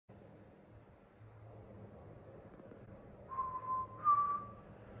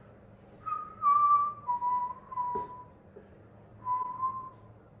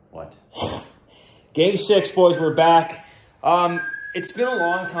what? Game 6, boys, we're back. It's been a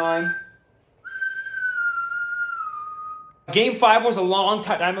long time. Game 5 was a long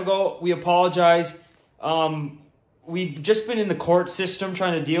time ago. We apologize. We've just been in the court system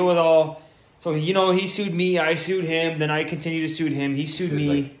trying to deal with all... So, you know, he sued me, I sued him, then I continued to sue him, he sued me.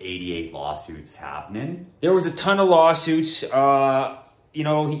 There's like 88 lawsuits happening. There was a ton of lawsuits. You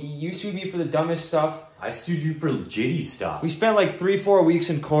know, you sued me for the dumbest stuff. I sued you for jitty stuff. We spent like 3-4 weeks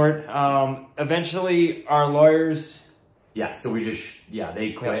in court. Eventually, our lawyers... Yeah, so we just... Yeah,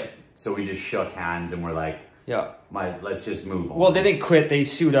 they quit. Yeah. So we just shook hands and we're like... Yeah. Let's just move on. Well, they didn't quit. They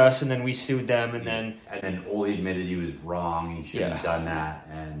sued us, and then we sued them, and then... And then Oli admitted he was wrong. He shouldn't have done that,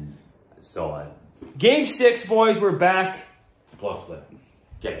 and so... Game 6, boys. We're back. Blow flip.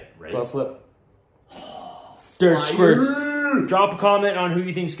 Get it. Ready? Blow flip. Dirt squirts. Drop a comment on who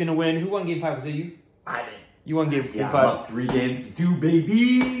you think's going to win. Who won Game 5? Was it you? I did. You won Game 5. I'm up 3 games to 2, baby.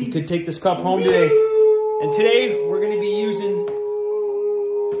 You could take this cup home today. And today, we're going to be using...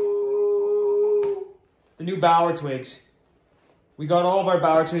 the new Bauer twigs. We got all of our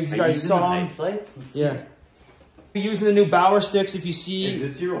Bauer twigs. You guys saw them. Yeah. We're using the new Bauer sticks. If you see... Is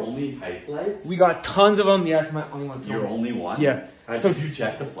this your only height lights? We got tons of them. Yeah, it's my only one. Your only one? Yeah. So did you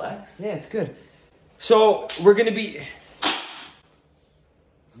check the flex? Yeah, it's good. So we're going to be...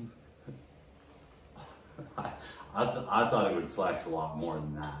 I thought it would flex a lot more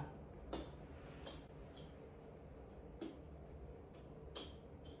than that.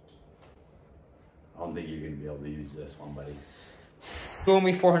 I don't think you're going to be able to use this one, buddy. Owe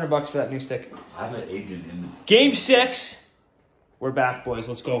me $400 for that new stick. I have an agent in... Game 6. We're back, boys.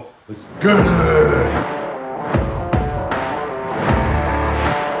 Let's go. Let's go.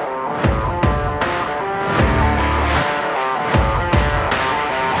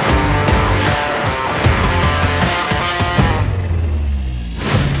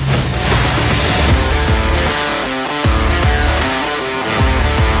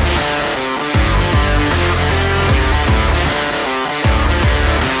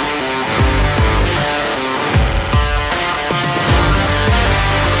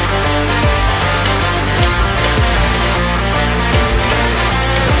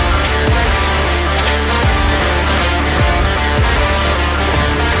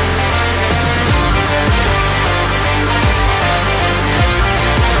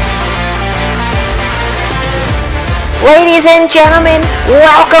 Ladies and gentlemen,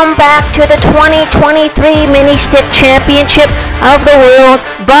 welcome back to the 2023 Mini Stick Championship of the World.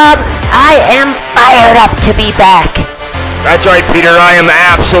 Bob, I am fired up to be back. That's right, Peter. I am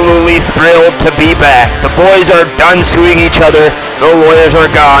absolutely thrilled to be back. The boys are done suing each other. The lawyers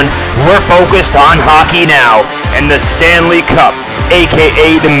are gone. We're focused on hockey now. And the Stanley Cup,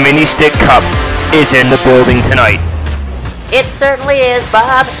 a.k.a. the Mini Stick Cup, is in the building tonight. It certainly is,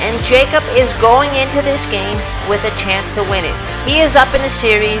 Bob, and Jacob is going into this game with a chance to win it. He is up in the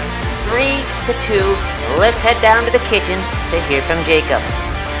series 3-2. Let's head down to the kitchen to hear from Jacob.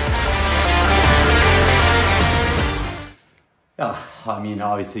 I mean,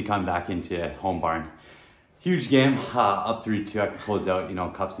 obviously coming back into home barn. Huge game, up 3-2. I can close out, you know,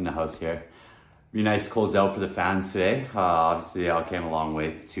 cups in the house here. Be nice to close out for the fans today. Obviously, they all came a long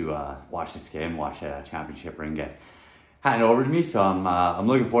way to watch this game, watch a championship ring get handed over to me, so I'm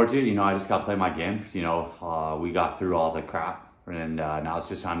looking forward to it. You know, I just got to play my game. You know, we got through all the crap, and now it's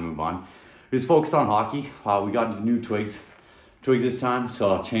just time to move on. We just focused on hockey. We got new twigs this time,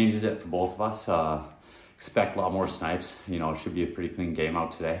 so it changes it for both of us. Expect a lot more snipes. You know, it should be a pretty clean game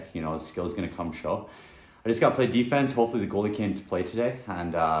out today. You know, the skill's gonna come show. I just got to play defense. Hopefully the goalie came to play today,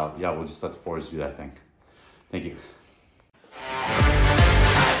 and yeah, we'll just let the forwards do that thing. Thank you.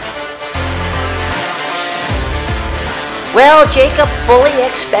 Well, Jacob fully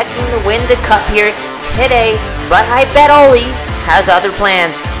expecting to win the cup here today, but I bet Oli has other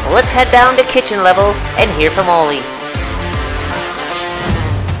plans. Let's head down to kitchen level and hear from Oli.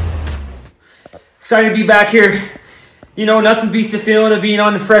 Excited to be back here. You know, nothing beats the feeling of being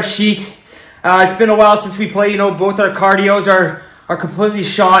on the fresh sheet. It's been a while since we played. You know, both our cardios are completely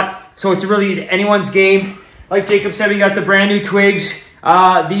shot, so it's really anyone's game. Like Jacob said, we got the brand new twigs.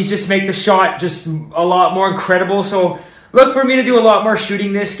 These just make the shot just a lot more incredible. So look for me to do a lot more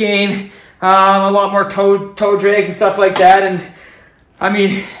shooting this game, a lot more toe drags and stuff like that. And I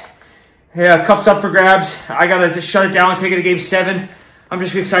mean, yeah, cup's up for grabs. I gotta just shut it down and take it to game 7. I'm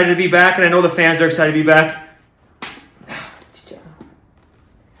just excited to be back, and I know the fans are excited to be back.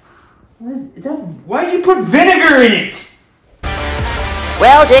 Why did you put vinegar in it?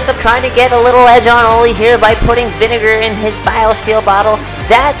 Well, Jacob trying to get a little edge on Oli here by putting vinegar in his BioSteel bottle.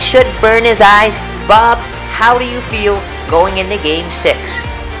 That should burn his eyes. Bob, how do you feel going into game 6?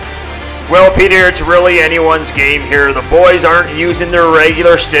 Well, Peter, it's really anyone's game here. The boys aren't using their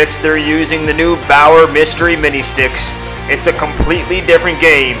regular sticks. They're using the new Bauer Mystery Mini Sticks. It's a completely different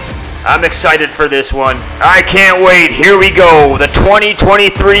game. I'm excited for this one. I can't wait. Here we go. The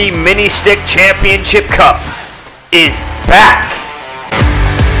 2023 Mini Stick Championship Cup is back.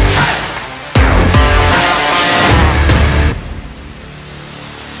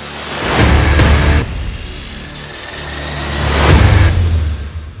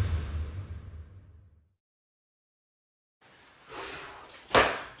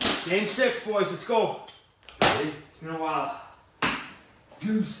 Game 6, boys. Let's go. Ready? It's been a while.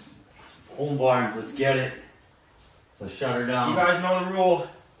 Goose. Home barn. Let's get it. Let's shut her down. You guys know the rule.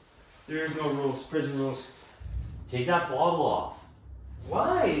 There is no rules. Prison rules. Take that bottle off.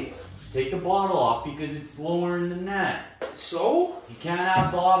 Why? Take the bottle off because it's lower in the net. So? You can't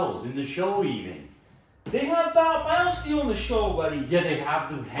have bottles in the show even. They have battle steel in the show, buddy. Yeah, they have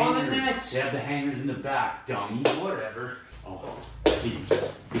the hangers. On the nets. They have the hangers in the back, dummy. Whatever. Oh,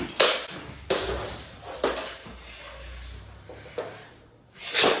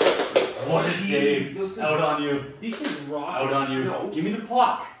 what a save. Those things- Out on you. These things rock. Out on you. No. Give me the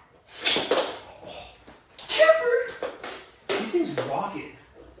puck. These things rock it.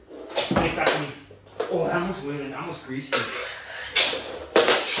 Take back to me. Oh, I almost went in. I almost greased it.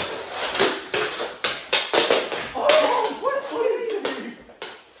 Oh, what a save!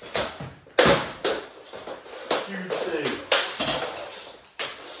 Huge save.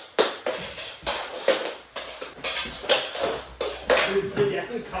 They're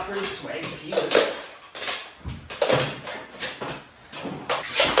definitely tougher than swag tequila.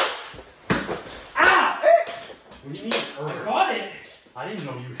 Ah! What do you mean? I got it. I didn't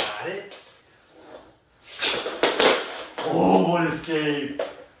know you had it. Oh, what a save.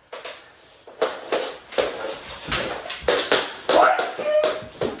 What a save!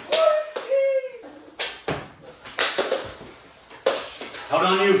 What a save! Out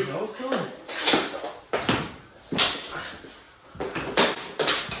on you. No, it's not.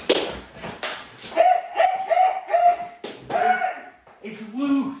 It's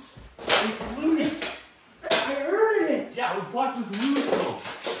loose. It's loose. I earned it. Yeah, the puck was loose though.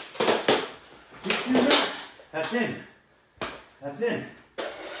 Just do that. That's in. That's in.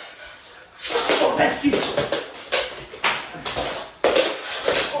 Oh, that's you.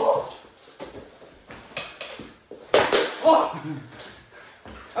 Oh. Oh.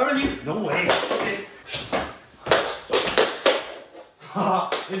 How are you? No way.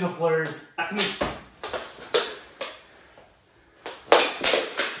 In the flares. Back to me.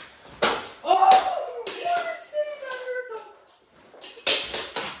 Oh, what a save! I heard them.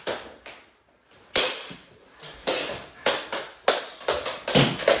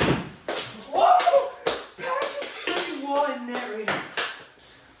 Whoa! Patrick 31 net rating.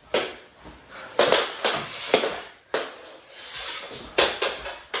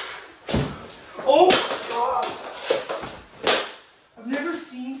 Oh my god! I've never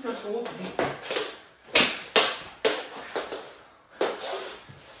seen such goaltending.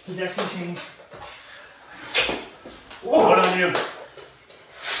 Possession change. What on you?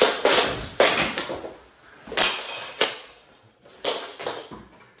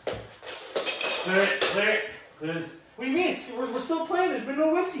 Clear it, clear it. Clear this. What do you mean? We're still playing. There's been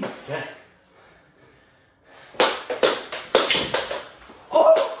no whiskey. Okay.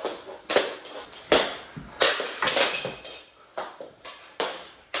 Oh!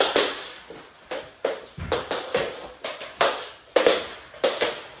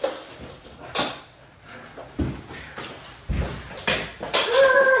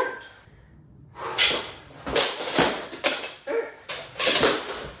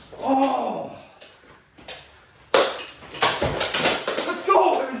 Oh! Let's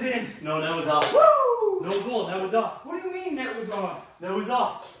go! It was in. No, that was off. Woo! No goal, that was off. What do you mean that was off? That was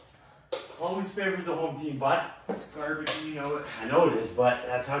off. Always favors the home team, bud. That's garbage. You know it. I know it is, but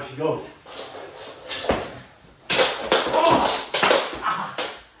that's how she goes. Oh!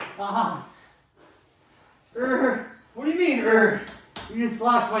 Uh-huh. What do you mean, You just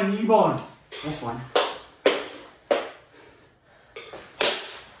slapped my knee bone. This one.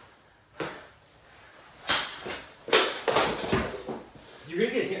 You're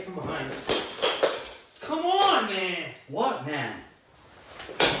gonna get hit from behind. Come on, man. What, man?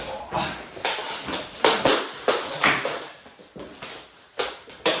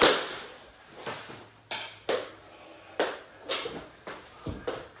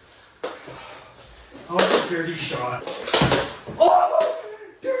 Oh, it's a dirty shot. Oh,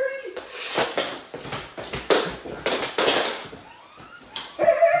 dirty.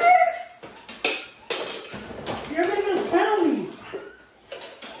 You're making a penalty.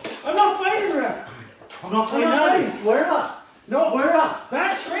 I'm not fighting. up.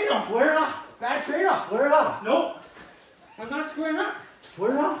 Bad trade-off. Square up. Bad trade-off. Square up. Nope. I'm not squaring up.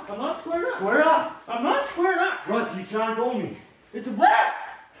 Square up. I'm not squaring up. Square up. I'm not squaring up. Bro, he's trying to goal me. It's a ref.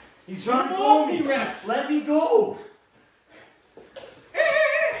 He's trying to Get goal off me. me, ref. Let me go.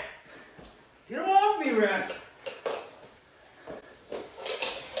 Get him off me, ref.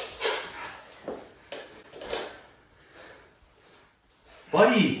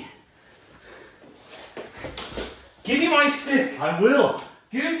 Buddy. Give me my stick. I will.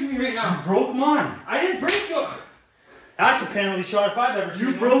 Give it to me right now. You broke mine. I didn't break you. That's a penalty shot if I've ever seen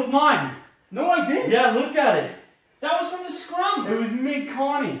You one. broke mine. No, I didn't. Yeah, look at it. That was from the scrum. It was me,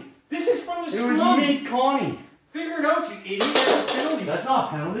 Connie. This is from the It scrum. was me, Connie. Figure it out, you idiot. That's a penalty. That's not a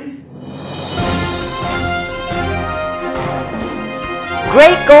penalty.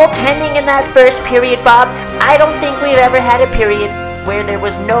 Great goaltending in that first period, Bob. I don't think we've ever had a period where there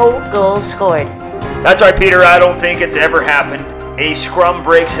was no goals scored. That's right, Peter. I don't think it's ever happened. A scrum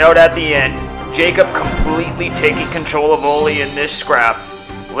breaks out at the end. Jacob completely taking control of Ole in this scrap.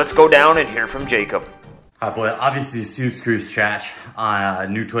 Let's go down and hear from Jacob. Boy, obviously soup screw stretch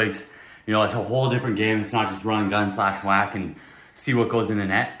on New Twigs. You know, it's a whole different game. It's not just run, gun, slash, whack, and see what goes in the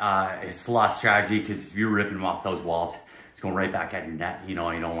net. It's a lot of strategy because if you're ripping them off those walls, it's going right back at your net. You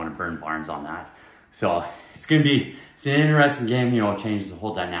know, you don't want to burn barns on that. So it's an interesting game. You know, it changes the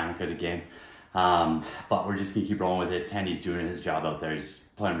whole dynamic of the game. But we're just going to keep rolling with it. Tendy's doing his job out there. He's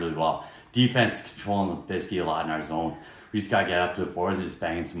playing really well. Defense controlling the biscuit a lot in our zone. We just got to get up to the forwards and just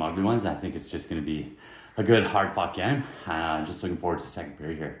banging some ugly ones. I think it's just going to be a good, hard-fought game. I'm just looking forward to the second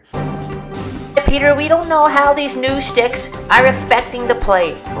period here. Peter, we don't know how these new sticks are affecting the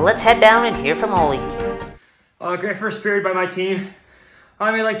play. Let's head down and hear from Ole. Great first period by my team.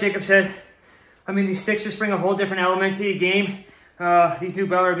 I mean, like Jacob said, I mean, these sticks just bring a whole different element to the game. These new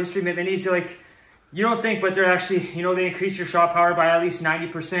Ballard Mystery Minis, like, you don't think, but they're actually, you know, they increase your shot power by at least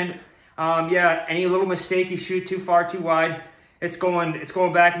 90%. Yeah, any little mistake you shoot too far, too wide, it's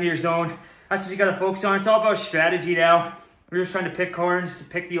going back into your zone. That's what you got to focus on. It's all about strategy now. We're just trying to pick corners,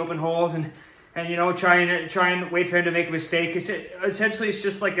 pick the open holes, and you know, try and wait for him to make a mistake. Essentially, it's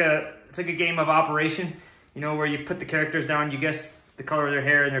just like a game of operation. You know, where you put the characters down, you guess the color of their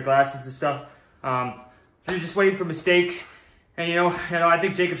hair and their glasses and stuff. So you're just waiting for mistakes. And you know, I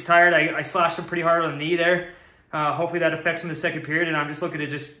think Jacob's tired. I slashed him pretty hard on the knee there. Hopefully that affects him in the second period, and I'm just looking to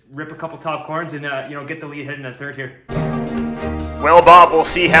just rip a couple top corners and you know, get the lead heading in the third here. Well, Bob, we'll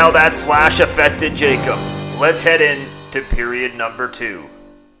see how that slash affected Jacob. Let's head in to period number 2.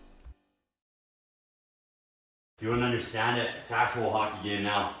 You wouldn't understand it. It's actual hockey game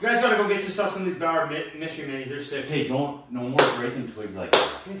now. You guys gotta go get yourself some of these Ballard Mystery Minis. They're sick. Okay, no more breaking twigs like that.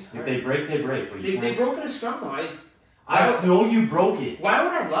 If they break, they break. But They broke in a scrum though. I know you broke it. Why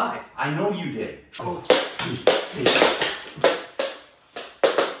would I lie? I know you did. Oh.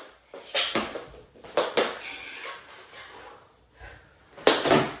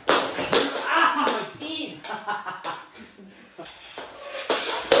 Ah, my peen!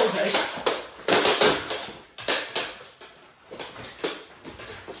 Okay.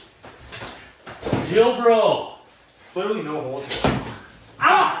 Jill, bro. Literally no hold here.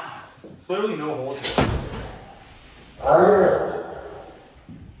 Ah! Literally no hold here.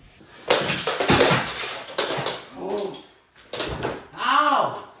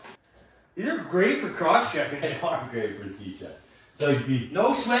 Ow! These are great for cross-checking. They are great for C-check. Swaggy P.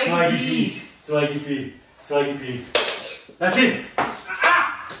 No swaggy P's. Swaggy P. Swaggy P. That's it.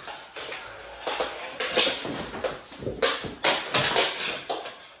 Ah!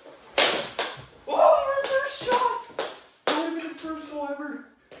 Oh, my first shot! That would have been the first goal ever.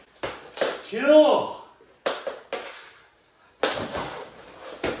 Chill.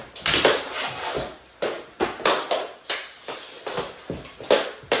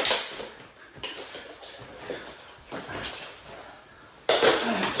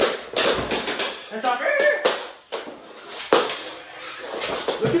 That's off.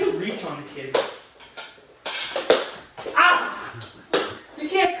 Look at the reach on the kid. Ah! You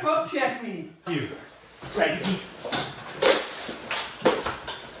can't cup check me. You. Swaggy P.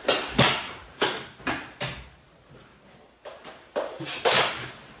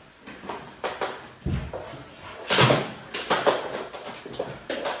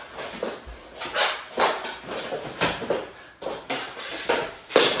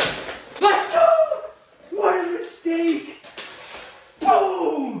 Let's go! What a mistake!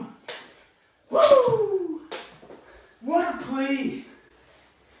 Boom! Woo! What a play!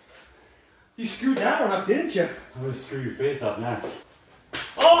 You screwed that one up, didn't you? I'm gonna screw your face up next.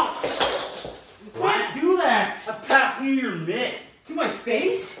 Oh! You can't do that! I'm passing you your mitt. To my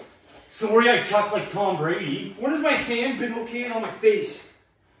face? Sorry I chucked like Tom Brady. When has my hand been okay on my face?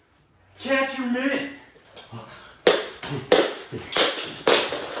 Catch your minute.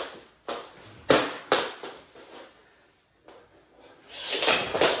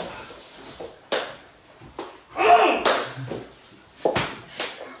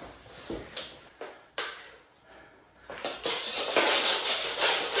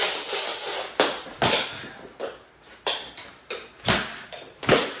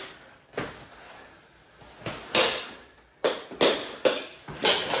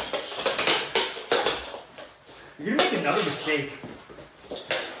 You're gonna make another mistake.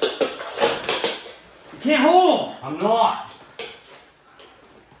 You can't hold! I'm not.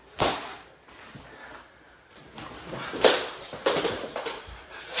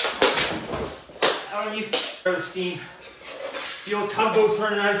 Out on you. Out of steam. The old tugboat's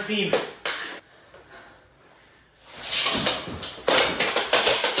running out of steam.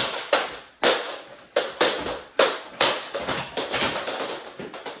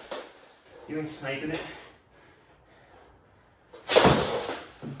 You ain't sniping it.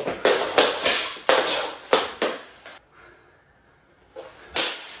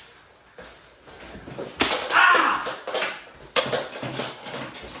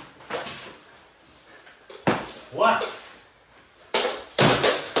 What?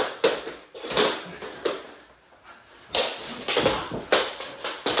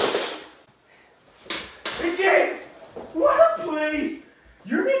 AJ! What a play!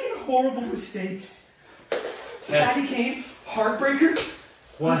 You're making horrible mistakes. That became heartbreaker.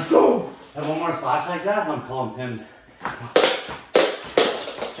 What? Let's go! Have one more slash like that? I'm calling pins.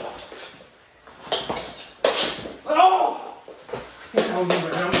 Oh! I think that was in my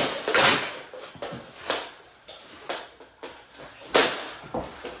number.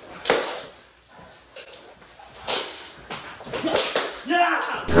 Yeah!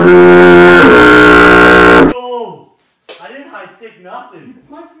 Oh! I didn't high stick nothing.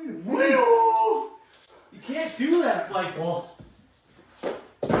 Punch me to Wheel! You can't do that, flagpole.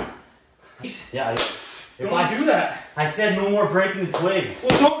 Yeah, Don't do that. I said no more breaking the twigs.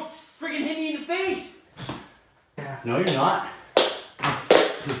 Well, don't friggin' hit me in the face. No, you're not.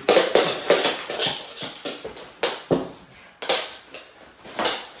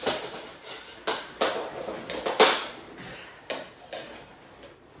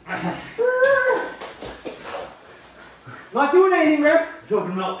 Not doing anything, Rip.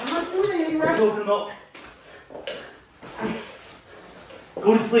 Choking milk. I'm not doing anything, Rip. Choking milk.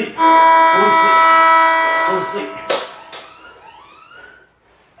 Go to sleep. Go to sleep. Go to sleep.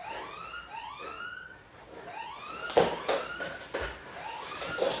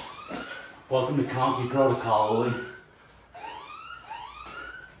 Welcome to Conky Protocol, Lily.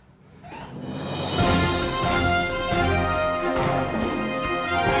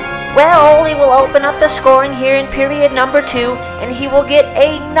 Well, Ole will open up the scoring here in period number 2, and he will get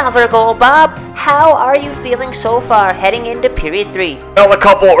another goal. Bob, how are you feeling so far heading into period 3? Well, a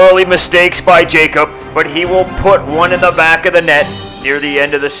couple early mistakes by Jacob, but he will put one in the back of the net near the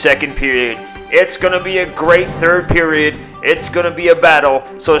end of the second period. It's going to be a great third period. It's going to be a battle,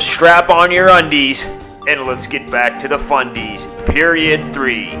 so strap on your undies, and let's get back to the fundies. Period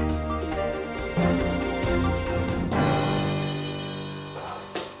 3.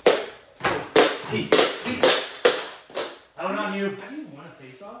 Out on you. Do you want to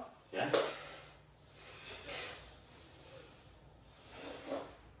face off? Yeah.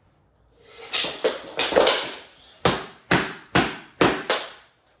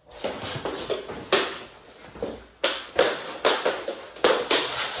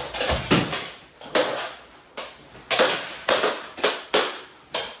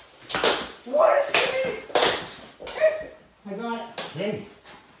 What is it? I got it. Hey.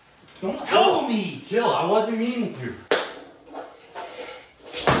 Don't elbow me. Chill, I wasn't meaning to.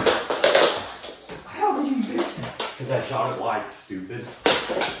 How did you miss that? Because I shot it wide, stupid.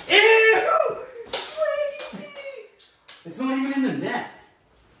 Ew! Sweetie! It's not even in the net.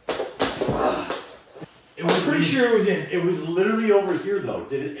 It was Pretty sure it was in. It was literally over here though.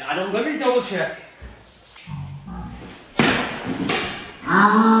 Did it? I don't. Let me double check.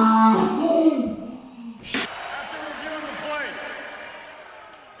 After reviewing the play,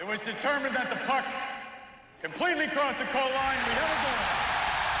 it was determined that the puck completely crossed the goal line. We have a goal.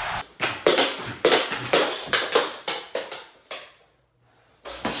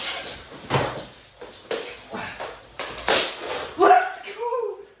 Let's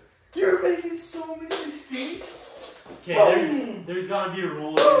go! You're making so many mistakes. Okay, there's gotta be a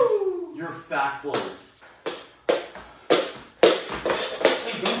rule against your fat clothes. Hey,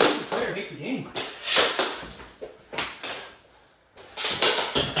 don't make the player hate the game.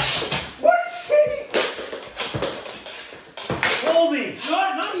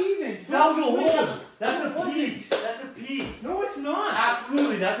 that was a hold. That's a P. That's a P. No, it's not.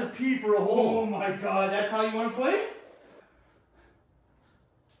 Absolutely, that's a P for a Oh hold. my God, that's how you want to play?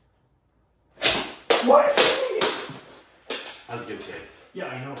 What is it? That was a good save. Yeah,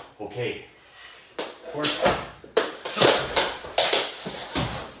 I know. Okay. Of course.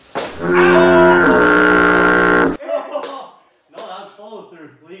 No, that was follow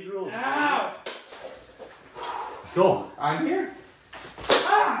through. League rules. Ow! Let's go. I'm here.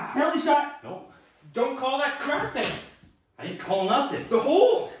 Ah! Penalty shot. Nope. Don't call that crap then. I didn't call nothing. The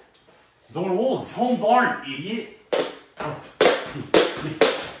hold. Don't hold. It's home barn, idiot.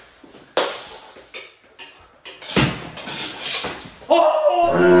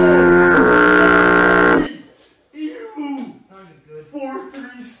 Oh! Ew! Not even good.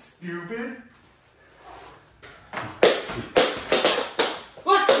 4-3, stupid.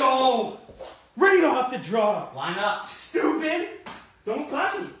 Let's go. Right off the draw. Line up. Stupid. Don't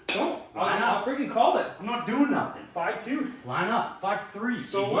slash me. Don't. Line I'll up. freaking call it. I'm not doing nothing. 5-2. Line up. 5-3.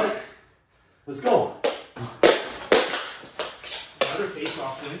 So idiot. what? Let's go. Another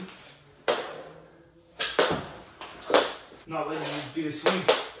face-off win. Not letting you do the swing.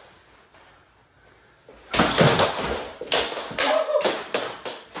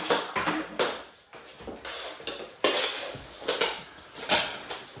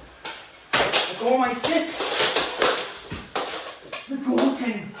 Let go of my stick. The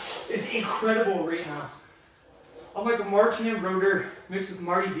goaltending is incredible right now. I'm like a Martin Roder mixed with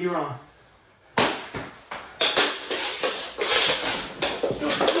Marty Biron.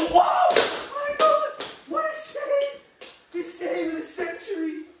 Whoa! My God! What a save! The save of the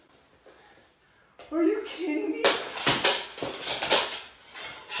century! Are you kidding me?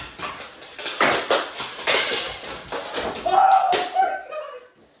 Oh my God!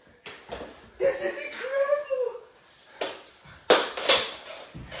 This is incredible!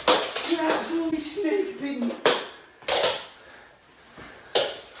 You're absolutely snake bitten.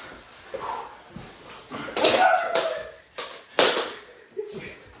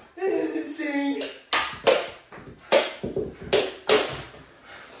 This is insane.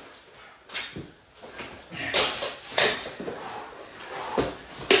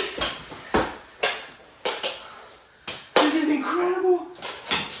 This is incredible.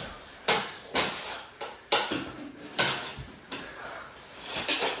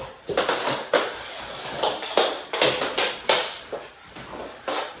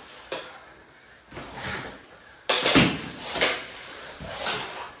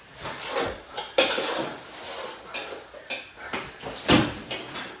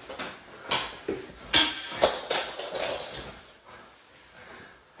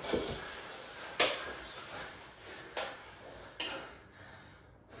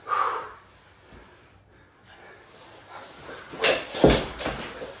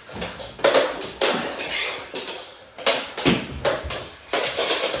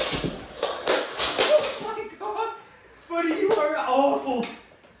 Awful.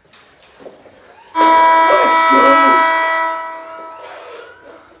 Let's go.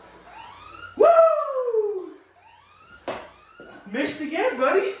 Woo! Missed again,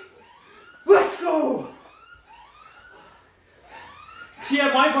 buddy. Let's go. See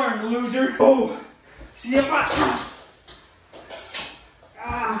at my barn, loser. Oh. See at my.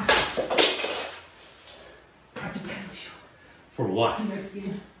 Ah. That's a penalty. For what? Next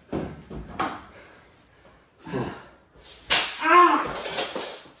game.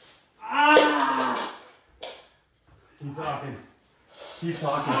 Keep talking. Keep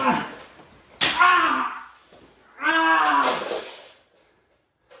talking.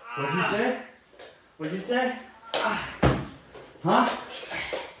 What'd you say? What'd you say? Huh?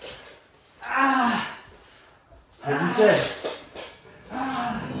 What'd you say?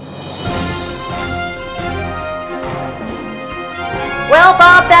 Well,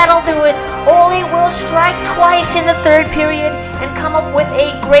 Bob, that'll do it. Ole will strike twice in the third period and come up with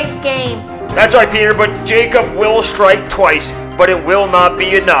a great game. That's right, Peter, but Jacob will strike twice, but it will not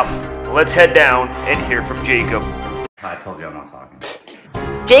be enough. Let's head down and hear from Jacob. I told you I'm not talking.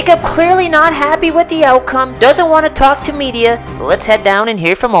 Jacob clearly not happy with the outcome, doesn't want to talk to media. Let's head down and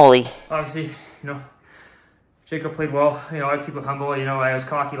hear from Ole. Obviously, Jacob played well. I keep it humble. I was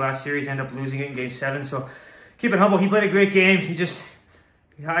cocky last series, ended up losing it in Game 7. So keep it humble. He played a great game.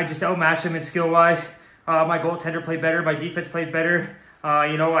 I just outmatched him in skill-wise. My goaltender played better. My defense played better.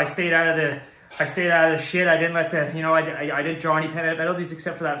 I stayed out of the shit. I didn't let I didn't draw any penalties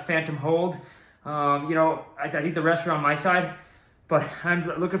except for that phantom hold. I think the rest are on my side. But I'm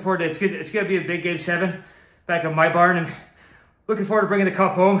looking forward to it. It's going to be a big Game 7 back at my barn, and looking forward to bringing the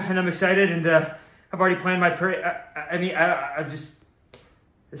cup home. And I'm excited, and I've already planned my parade.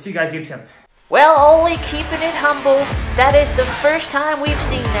 See you guys game 7. Well, only keeping it humble. That is the first time we've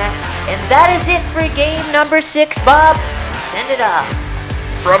seen that. And that is it for game number 6, Bob. Send it off.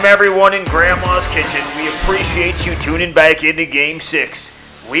 From everyone in Grandma's Kitchen, we appreciate you tuning back into Game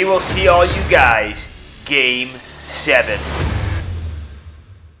 6. We will see all you guys Game 7.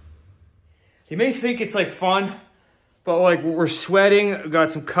 You may think it's like fun, but like we're sweating,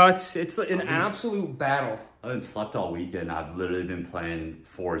 got some cuts. It's an absolute battle. I haven't slept all weekend. I've literally been playing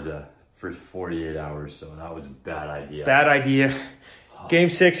Forza for 48 hours, so that was a bad idea. Bad idea. Game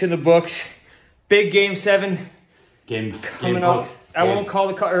 6 in the books. Big game 7 coming up. I won't call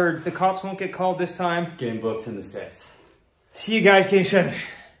the cops won't get called this time. Game books in the 6. See you guys game 7.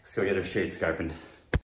 Let's go get our shades sharpened.